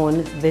your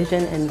own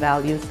vision and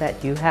values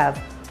that you have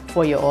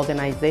for your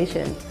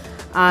organization.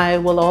 I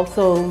will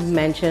also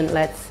mention,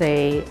 let's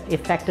say,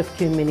 effective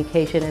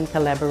communication and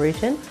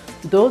collaboration.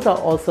 Those are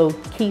also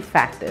key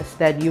factors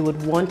that you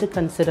would want to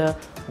consider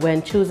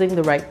when choosing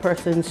the right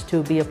persons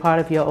to be a part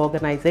of your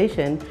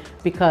organization,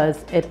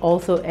 because it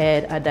also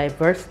adds a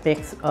diverse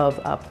mix of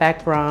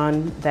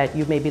background that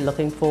you may be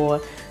looking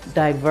for,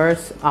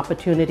 diverse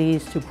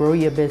opportunities to grow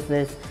your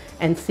business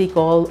and seek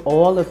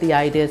all of the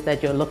ideas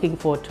that you're looking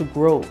for to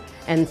grow.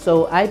 And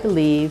so I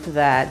believe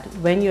that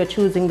when you're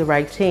choosing the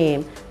right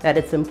team, that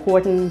it's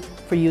important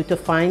for you to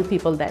find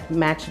people that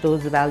match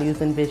those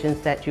values and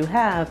visions that you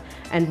have.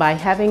 And by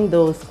having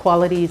those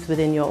qualities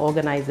within your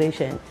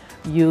organization,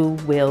 you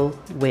will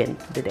win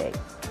the day.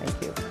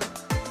 Thank you.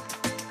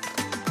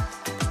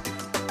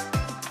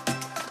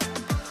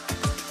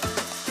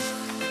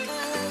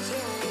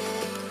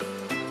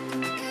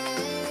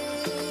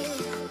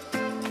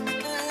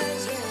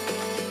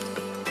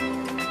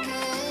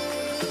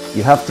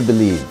 You have to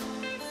believe,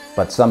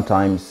 but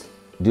sometimes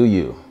do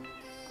you?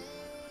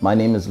 My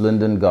name is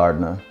Lyndon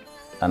Gardner,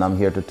 and I'm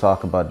here to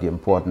talk about the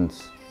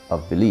importance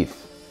of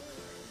belief.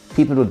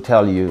 People will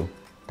tell you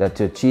that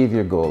to achieve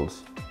your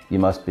goals, you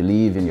must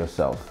believe in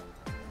yourself.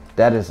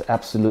 That is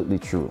absolutely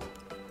true.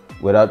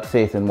 Without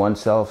faith in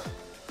oneself,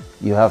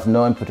 you have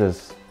no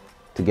impetus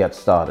to get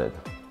started.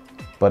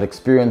 But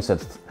experience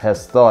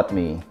has taught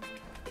me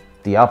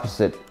the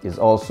opposite is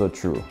also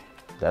true.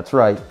 That's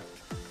right.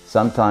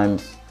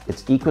 Sometimes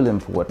it's equally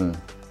important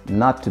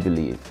not to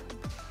believe.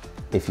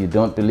 If you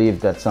don't believe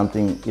that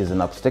something is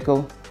an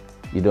obstacle,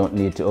 you don't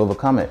need to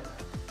overcome it.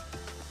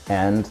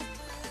 And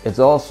it's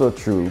also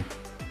true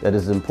that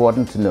it's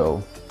important to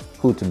know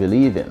who to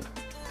believe in.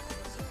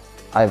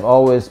 I've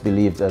always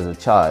believed as a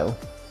child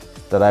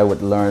that I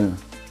would learn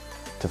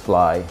to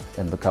fly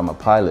and become a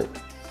pilot.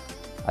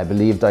 I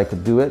believed I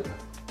could do it,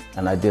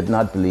 and I did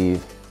not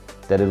believe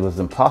that it was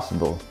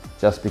impossible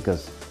just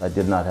because I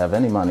did not have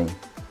any money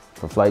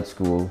for flight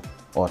school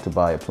or to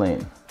buy a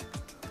plane.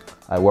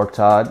 I worked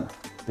hard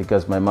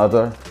because my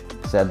mother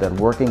said that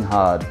working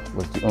hard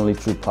was the only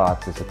true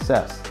path to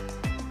success.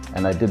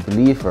 And I did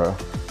believe her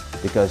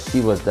because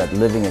she was that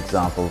living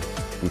example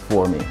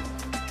before me.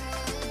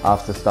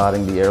 After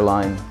starting the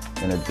airline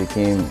and it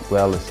became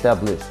well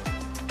established,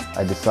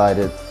 I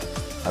decided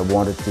I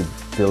wanted to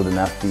build an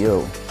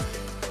FBO,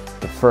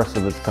 the first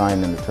of its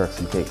kind in the Turks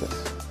and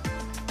Caicos.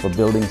 For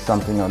building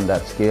something on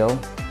that scale,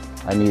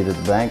 I needed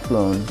a bank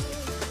loan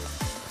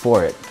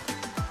for it.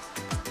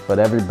 But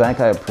every bank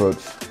I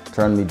approached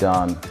turned me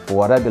down for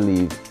what I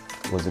believed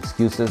was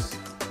excuses,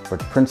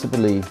 but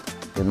principally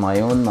in my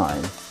own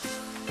mind,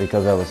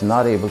 because I was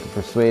not able to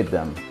persuade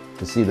them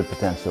to see the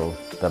potential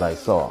that I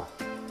saw.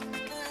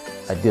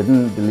 I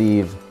didn't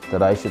believe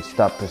that I should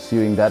stop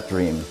pursuing that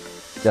dream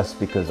just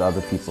because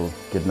other people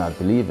did not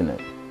believe in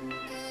it.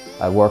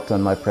 I worked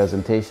on my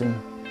presentation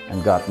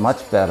and got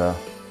much better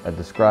at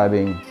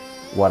describing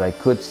what I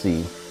could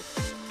see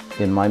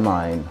in my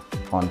mind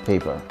on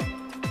paper.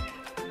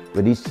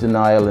 With each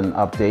denial and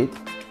update,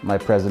 my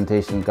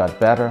presentation got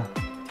better,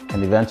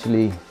 and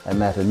eventually I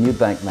met a new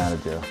bank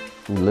manager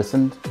who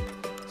listened,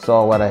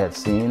 saw what I had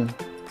seen,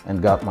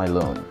 and got my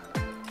loan.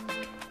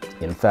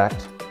 In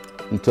fact,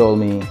 he told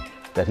me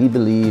that he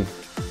believed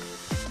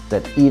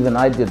that even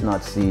I did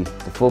not see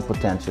the full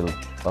potential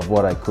of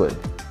what I could,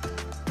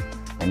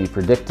 and he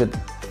predicted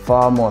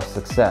far more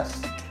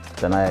success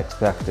than I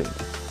expected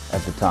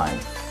at the time.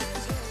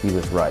 He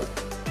was right.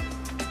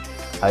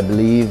 I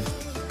believe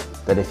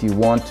that if you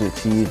want to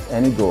achieve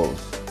any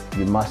goals,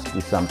 you must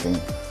do something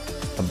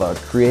about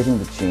creating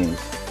the change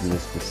you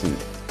wish to see.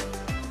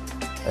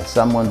 As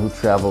someone who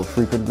traveled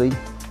frequently,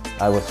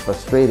 I was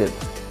frustrated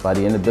by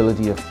the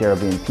inability of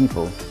Caribbean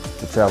people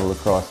to travel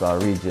across our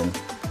region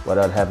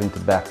without having to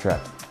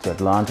backtrack to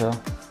Atlanta,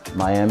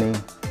 Miami,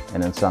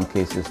 and in some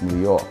cases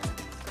New York.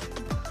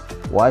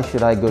 Why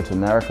should I go to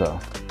America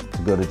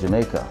to go to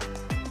Jamaica?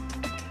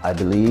 I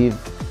believe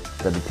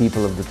that the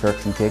people of the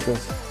Turks and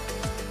Caicos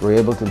were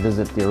able to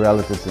visit their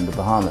relatives in the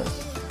Bahamas,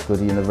 go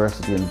to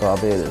university in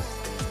Barbados,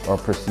 or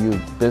pursue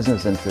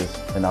business interests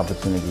and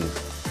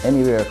opportunities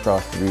anywhere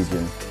across the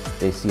region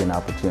they see an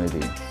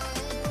opportunity,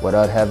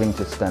 without having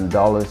to spend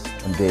dollars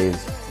and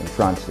days in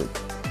transit,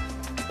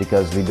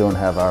 because we don't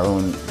have our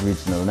own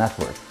regional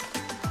network.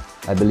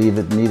 I believe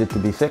it needed to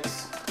be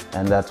fixed,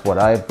 and that's what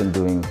I've been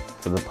doing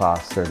for the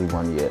past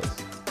 31 years.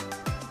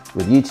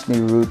 With each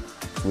new route,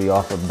 we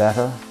offer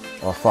better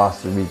or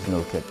faster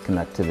regional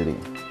connectivity.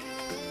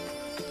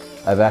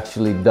 I've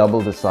actually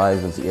doubled the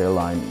size of the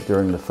airline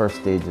during the first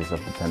stages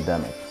of the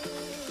pandemic,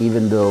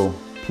 even though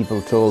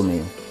people told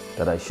me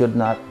that I should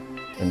not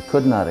and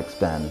could not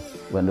expand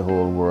when the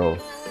whole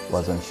world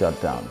was on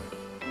shutdown.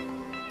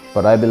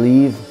 But I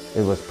believe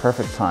it was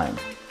perfect time.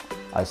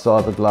 I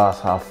saw the glass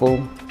half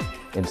full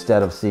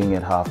instead of seeing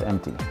it half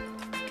empty,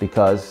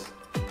 because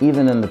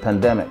even in the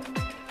pandemic,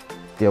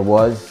 there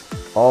was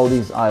all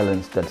these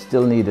islands that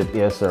still needed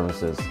air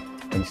services,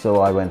 and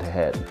so I went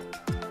ahead.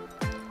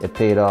 It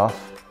paid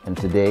off, and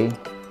today,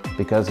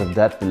 because of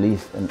that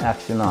belief and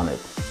action on it,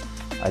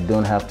 I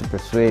don't have to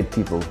persuade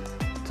people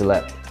to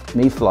let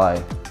me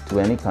fly to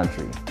any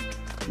country.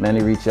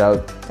 Many reach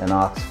out and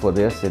ask for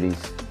their cities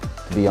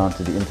to be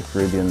onto the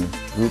Inter-Caribbean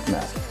route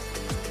map.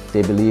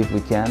 They believe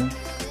we can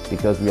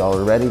because we are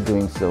already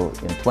doing so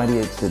in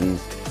 28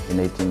 cities in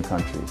 18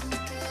 countries.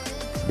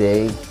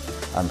 Today,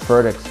 I'm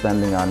further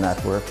expanding our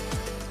network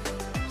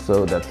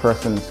so that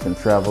persons can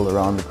travel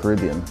around the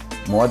Caribbean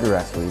more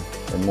directly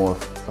and more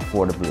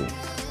affordably,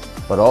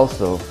 but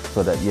also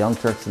so that young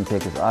Turks and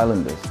Caicos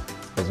Islanders,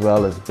 as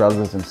well as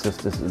brothers and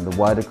sisters in the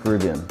wider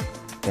Caribbean,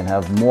 can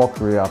have more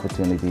career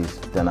opportunities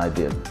than I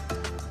did.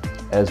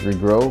 As we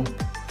grow,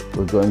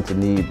 we're going to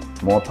need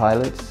more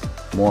pilots,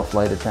 more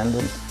flight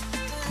attendants,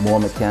 more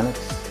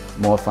mechanics,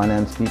 more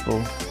finance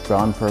people,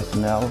 ground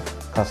personnel,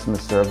 customer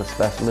service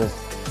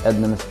specialists,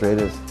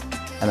 administrators,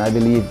 and I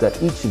believe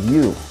that each of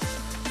you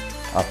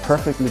are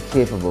perfectly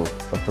capable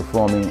of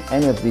performing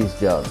any of these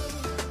jobs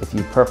if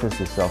you purpose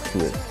yourself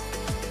to it.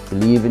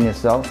 Believe in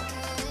yourself,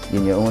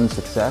 in your own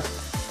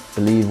success,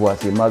 believe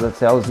what your mother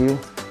tells you,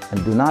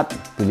 and do not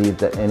believe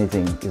that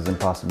anything is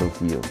impossible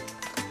for you.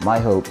 My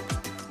hope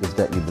is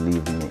that you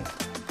believe in me.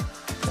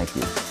 Thank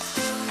you.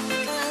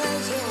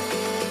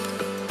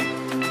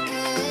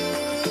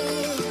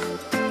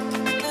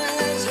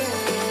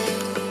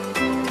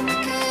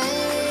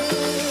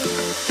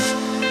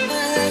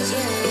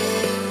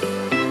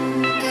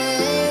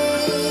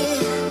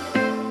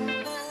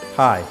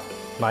 Hi,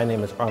 my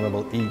name is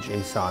Honorable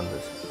E.J.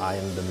 Saunders. I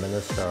am the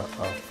Minister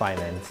of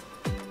Finance,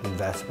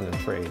 Investment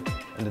and Trade,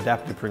 and the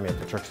Deputy Premier of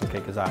the Turks and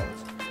Caicos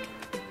Islands.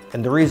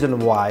 And the reason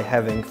why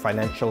having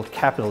financial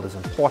capital is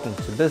important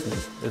to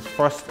business is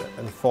first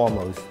and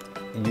foremost,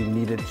 you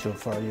need it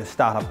for your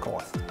startup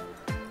costs.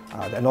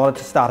 In order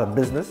to start a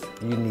business,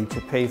 you need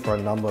to pay for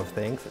a number of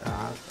things.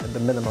 At the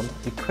minimum,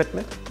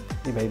 equipment.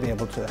 You may be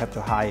able to have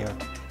to hire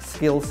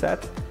skill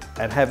set,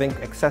 and having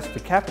access to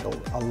capital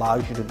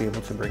allows you to be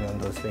able to bring on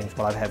those things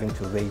without having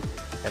to wait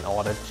in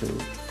order to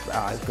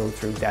go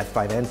through debt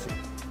financing.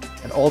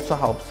 It also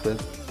helps with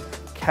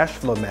cash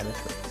flow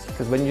management,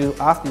 because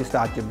after you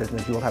start your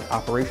business, you will have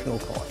operational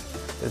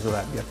costs. You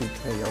have to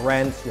pay your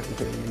rents, you have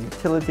to pay your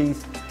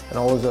utilities, and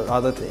all those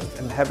other things.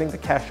 And having the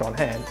cash on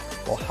hand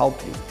will help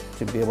you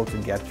to be able to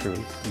get through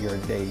your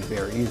day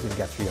very easily,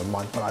 get through your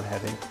month without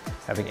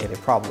having any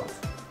problems.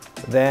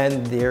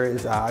 Then there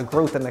is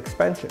growth and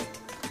expansion.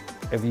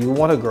 If you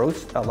want to grow,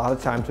 a lot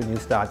of times when you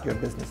start your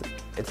business,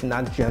 it's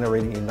not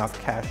generating enough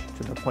cash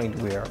to the point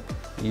where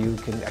you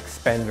can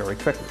expand very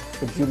quickly.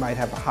 But you might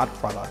have a hot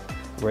product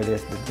where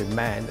there's the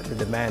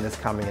demand is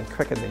coming in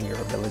quicker than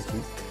your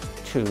ability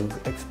to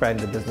expand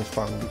the business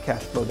from the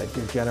cash flow that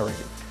you're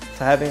generating.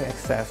 So having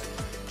access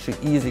to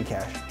easy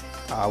cash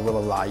will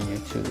allow you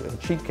to, and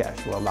cheap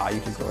cash will allow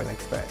you to grow and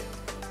expand.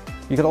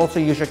 You can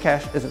also use your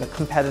cash as a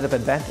competitive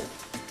advantage.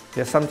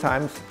 There's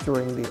sometimes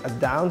during a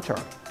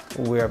downturn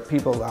where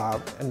people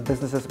and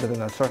businesses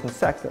within a certain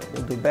sector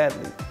will do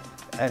badly.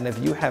 And if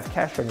you have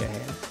cash on your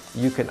hand,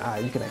 you can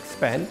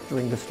expand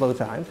during the slow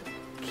times,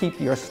 keep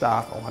your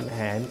staff on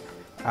hand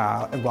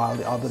while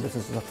the other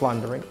businesses are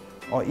floundering,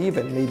 or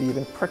maybe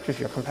even purchase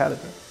your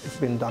competitor. It's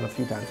been done a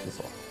few times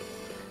before.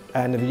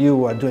 And if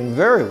you are doing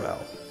very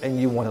well and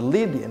you want to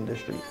lead the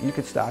industry, you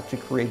could start to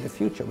create the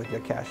future with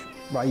your cash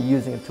by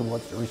using it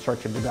towards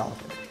research and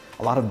development.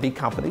 A lot of big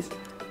companies,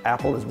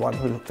 Apple is one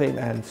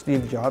and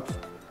Steve Jobs,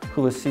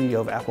 who was CEO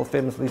of Apple,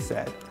 famously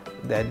said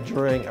that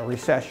during a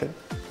recession,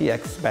 he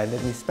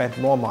spent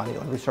more money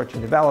on research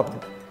and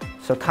development.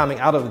 So coming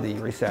out of the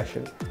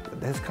recession,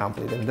 his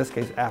company, in this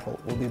case Apple,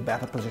 will be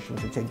better positioned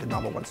to take the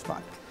 #1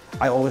 spot.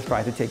 I always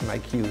try to take my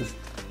cues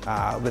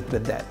with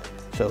that.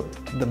 So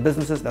the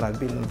businesses that I've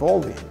been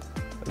involved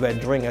in, where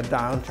during a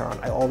downturn,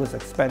 I always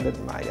expended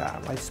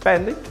my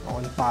spending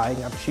on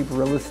buying up cheap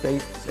real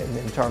estate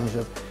in terms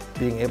of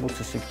being able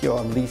to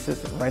secure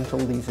leases, rental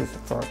leases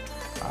for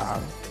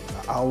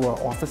our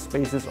office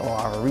spaces or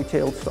our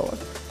retail stores.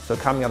 So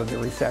coming out of the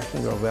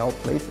recession, we were well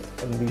placed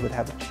and we would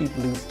have a cheap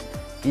lease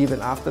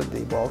even after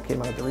the world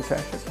came out of the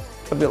recession.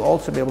 But we'll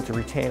also be able to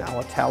retain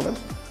our talent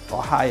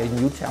or hire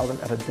new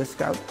talent at a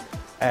discount.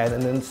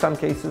 And in some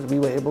cases, we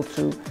were able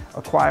to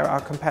acquire our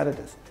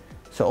competitors.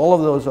 So all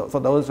of those, for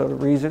those are the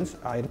reasons,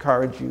 I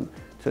encourage you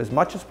to, as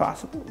much as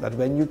possible, that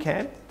when you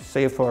can,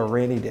 save for a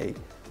rainy day,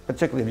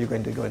 particularly if you're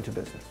going to go into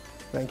business.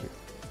 Thank you.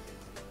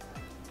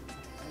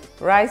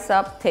 Rise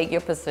Up, Take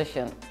Your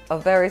Position, a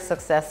very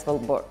successful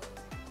book.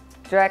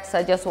 Drex,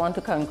 I just want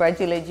to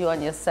congratulate you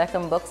on your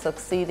second book,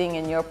 Succeeding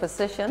in Your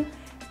Position,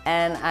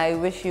 and I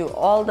wish you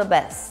all the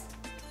best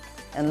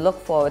and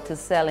look forward to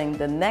selling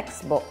the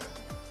next book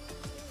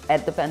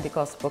at the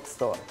Pentecost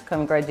Bookstore.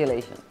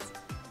 Congratulations.